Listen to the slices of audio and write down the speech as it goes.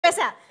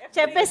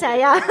చెప్పేసా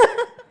yeah.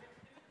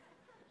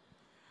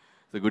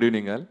 So good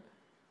evening all.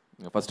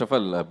 First of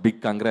all, big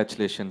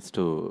congratulations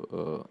to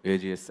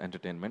AGS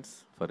Entertainments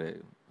for a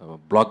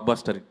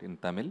blockbuster in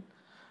Tamil,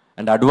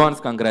 and advance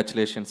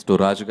congratulations to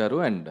Raj garu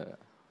and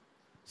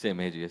same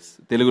AGS.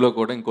 Telugulo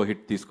kuda inko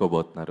hit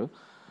తీసుకోబోతున్నారు.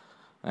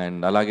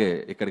 And అలాగే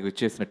ఇక్కడికి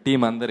వచ్చేసిన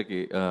team అందరికి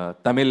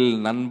Tamil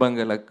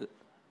నన్బంగలకు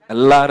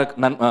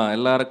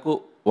ఎల్లారకు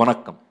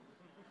vanakkam.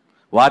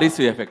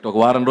 Varisu effect ఒక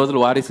వారం రోజులు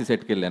వారీసు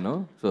సెట్కి వెళ్ళాను.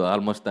 సో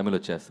ఆల్మోస్ట్ తమిళ్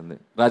వచ్చేస్తుంది.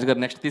 రాజుగారు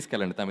నెక్స్ట్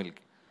తీసుకెళ్ళండి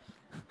తమిళ్కి.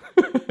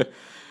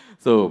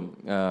 సో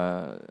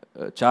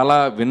చాలా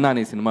విన్నాను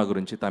ఈ సినిమా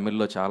గురించి.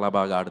 తమిళ్లో చాలా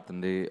బాగా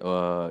ఆడుతుంది,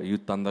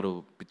 యూత్ అందరూ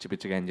పిచ్చి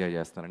పిచ్చిగా ఎంజాయ్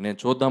చేస్తున్నారు. నేను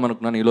చూద్దాం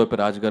అనుకున్నాను, ఈలోపే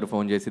రాజుగారు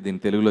ఫోన్ చేసి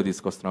దీన్ని తెలుగులో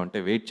తీసుకొస్తున్నాం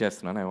అంటే వెయిట్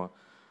చేస్తున్నాను.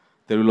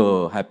 తెలుగులో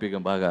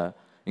హ్యాపీగా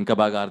ఇంకా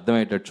బాగా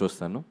అర్థమయ్యేటట్టు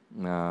చూస్తాను.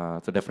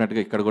 సో డెఫినెట్గా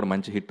ఇక్కడ కూడా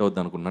మంచి హిట్ అవుద్ది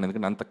అనుకుంటున్నాను,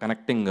 ఎందుకంటే అంత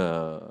కనెక్టింగ్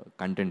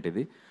కంటెంట్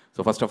ఇది. So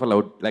first of all I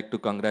would like to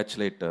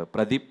congratulate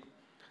Pradeep.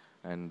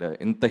 And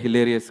ఇంత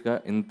హిలేరియస్గా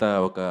ఇంత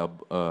ఒక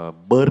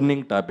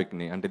బర్నింగ్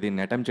టాపిక్ని, అంటే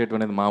దీన్ని అటెంప్ట్ చేయడం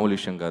అనేది మామూలు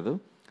విషయం కాదు.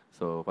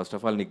 సో ఫస్ట్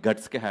ఆఫ్ ఆల్ నీ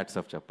గట్స్కే హ్యాట్స్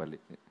ఆఫ్ చెప్పాలి.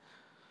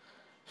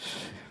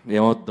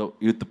 ఏమవుద్దో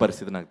యూత్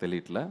పరిస్థితి నాకు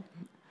తెలియట్లా.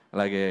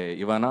 అలాగే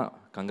ఇవానా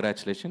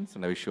congratulations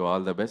and I wish you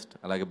all the best.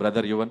 అలాగే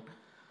బ్రదర్ యువన్,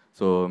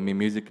 సో మీ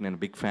మ్యూజిక్ నేను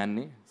big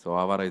ఫ్యాన్ని. So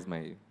Awara is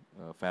my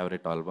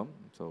favourite album.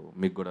 So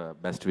మీకు కూడా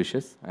బెస్ట్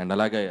విషెస్. అండ్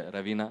అలాగే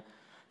రవీనా,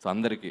 సో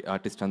అందరికీ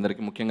ఆర్టిస్ట్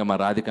అందరికీ, ముఖ్యంగా మా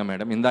రాధిక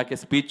మేడం. ఇందాకే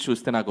స్పీచ్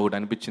చూస్తే నాకు ఒకటి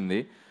అనిపించింది,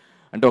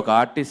 అంటే ఒక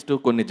ఆర్టిస్టు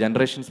కొన్ని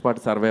జనరేషన్స్ పాటు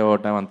సర్వైవ్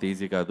అవ్వటం అంత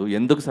ఈజీ కాదు.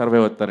 ఎందుకు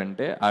సర్వైవ్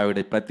అవుతారంటే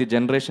ఆవిడ ప్రతి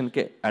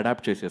జనరేషన్కి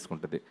adapt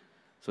చేసేసుకుంటుంది.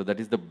 So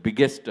that is the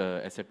biggest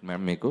asset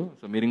ma'am మీకు.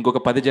 సో మీరు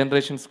ఇంకొక 10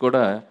 జనరేషన్స్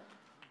కూడా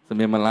సో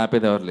మిమ్మల్ని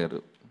ఆపేది ఎవరు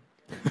లేరు.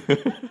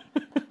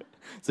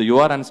 So you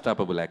are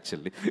unstoppable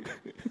actually.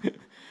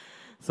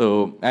 So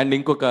and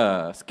ఇంకొక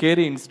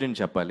స్కేరీ ఇన్సిడెంట్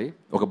చెప్పాలి.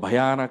 ఒక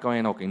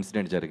భయానకమైన ఒక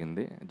ఇన్సిడెంట్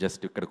జరిగింది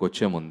జస్ట్ ఇక్కడికి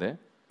వచ్చే ముందే.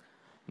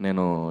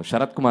 నేను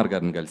శరత్ కుమార్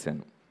గారిని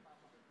కలిశాను.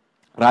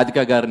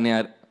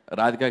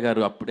 రాధిక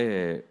గారు అప్పుడే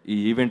ఈ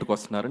ఈవెంట్కి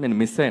వస్తున్నారు, నేను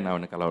మిస్ అయినా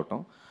ఆవిడని కలవటం.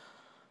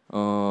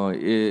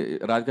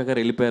 రాధిక గారు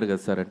వెళ్ళిపోయారు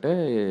కదా సార్ అంటే,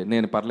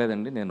 నేను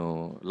పర్లేదండి నేను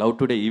లవ్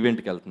టుడే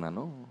ఈవెంట్కి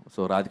వెళ్తున్నాను, సో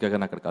రాధిక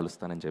గారిని అక్కడ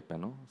కలుస్తానని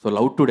చెప్పాను. సో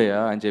లవ్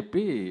టుడేయా అని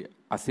చెప్పి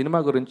ఆ సినిమా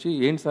గురించి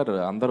ఏంటి సార్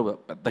అందరూ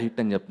పెద్ద హిట్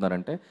అని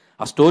చెప్తున్నారంటే,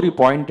 ఆ స్టోరీ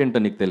పాయింట్ ఏంటో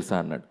నీకు తెలుసా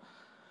అన్నాడు.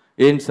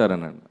 ఏంటి సార్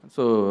అన్నాడు.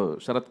 So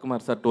Sarath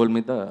Kumar sir told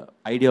me the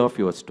idea of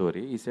your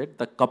story. ఈ set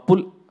the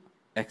couple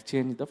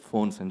exchange the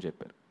phones అని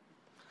చెప్పారు.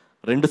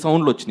 2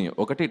 సౌండ్లు వచ్చినాయి,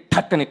 ఒకటి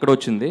టక్ అని ఇక్కడ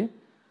వచ్చింది,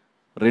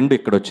 2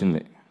 ఇక్కడ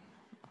వచ్చింది.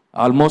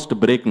 ఆల్మోస్ట్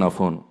బ్రేక్ నా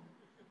ఫోన్.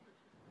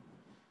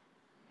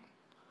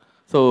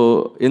 సో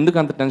ఎందుకు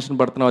అంత టెన్షన్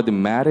పడుతున్నావు, అది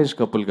మ్యారేజ్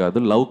కపుల్ కాదు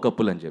లవ్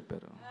కపుల్ అని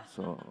చెప్పారు.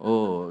 సో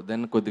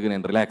దెన్ కొద్దిగా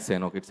నేను రిలాక్స్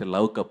అయ్యాను, ఒక ఇట్స్ ఎ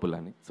లవ్ కపుల్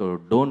అని. So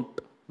don't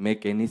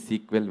make any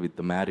sequel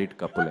with married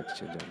couple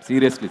exchange.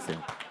 Seriously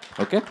same.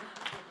 Okay,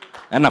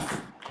 enough.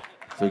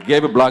 So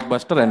gave a block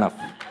buster,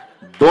 enough.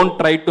 Don't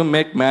try to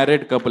make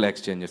married couple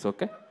exchanges.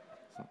 Okay,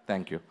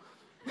 thank you.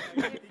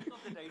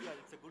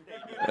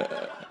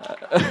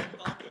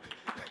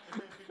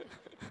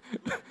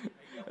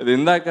 అది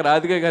ఇందాక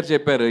రాధిక గారు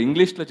చెప్పారు,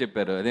 ఇంగ్లీష్లో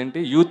చెప్పారు, అదేంటి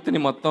యూత్ని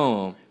మొత్తం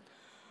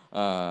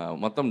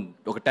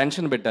ఒక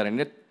టెన్షన్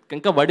పెట్టారండి.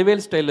 ఇంకా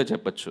వడివేలు స్టైల్లో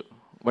చెప్పచ్చు,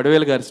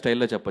 వడివేలు గారి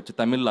స్టైల్లో చెప్పచ్చు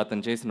తమిళ్లో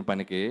అతను చేసిన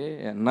పనికి.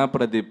 ఎన్నా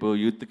ప్రదీప్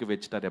యూత్కి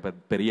వెచ్చిటారు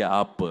పెరియ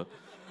ఆప్.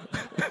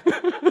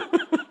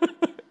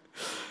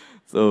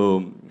 సో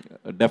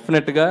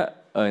డెఫినెట్గా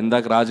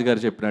ఇందాక రాజుగారు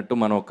చెప్పినట్టు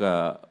మనం ఒక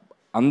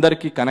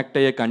అందరికీ కనెక్ట్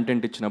అయ్యే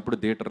కంటెంట్ ఇచ్చినప్పుడు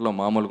థియేటర్లో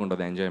మామూలుగా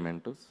ఉండదు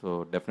ఎంజాయ్మెంట్. సో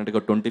డెఫినెట్గా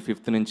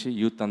 25th నుంచి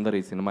యూత్ అందరూ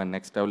ఈ సినిమా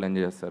నెక్స్ట్ లెవెల్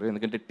ఎంజాయ్ చేస్తారు,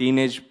 ఎందుకంటే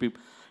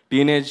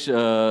టీనేజ్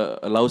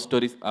లవ్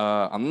స్టోరీస్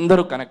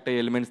అందరూ కనెక్ట్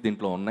అయ్యే ఎలిమెంట్స్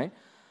దీంట్లో ఉన్నాయి.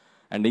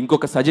 అండ్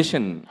ఇంకొక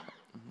సజెషన్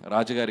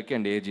రాజుగారికి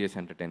అండ్ ఏజిఎస్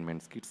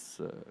ఎంటర్టైన్మెంట్స్కి, ఇట్స్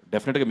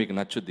డెఫినెట్గా మీకు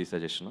నచ్చుద్ది ఈ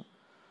సజెషను.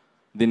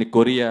 దీన్ని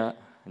కొరియా,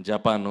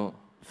 జపాను,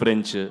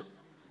 ఫ్రెంచ్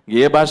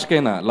ఏ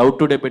భాషకైనా లవ్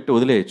టుడే పెట్టి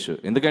వదిలేయచ్చు,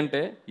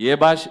 ఎందుకంటే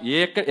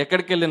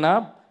ఎక్కడికి వెళ్ళినా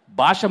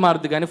భాష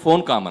మారుద్ది కానీ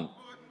ఫోన్ కామన్,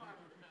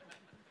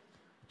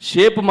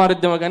 షేప్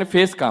మారుద్దేమో కానీ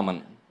face common.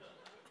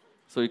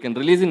 So you can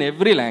release in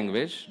every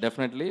language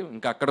definitely.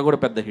 ఇంకా అక్కడ కూడా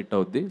పెద్ద హిట్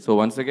అవుద్ది. So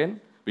once again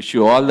wish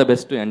you all the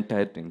best to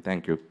entire team.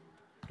 Thank you.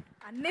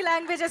 అన్ని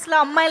లాంగ్వేజెస్లో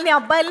అమ్మాయిల్ని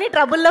అబ్బాయిల్ని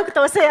ట్రబుల్లోకి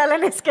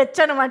తోసేయాలనే స్కెచ్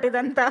అనమాట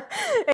ఇదంతా.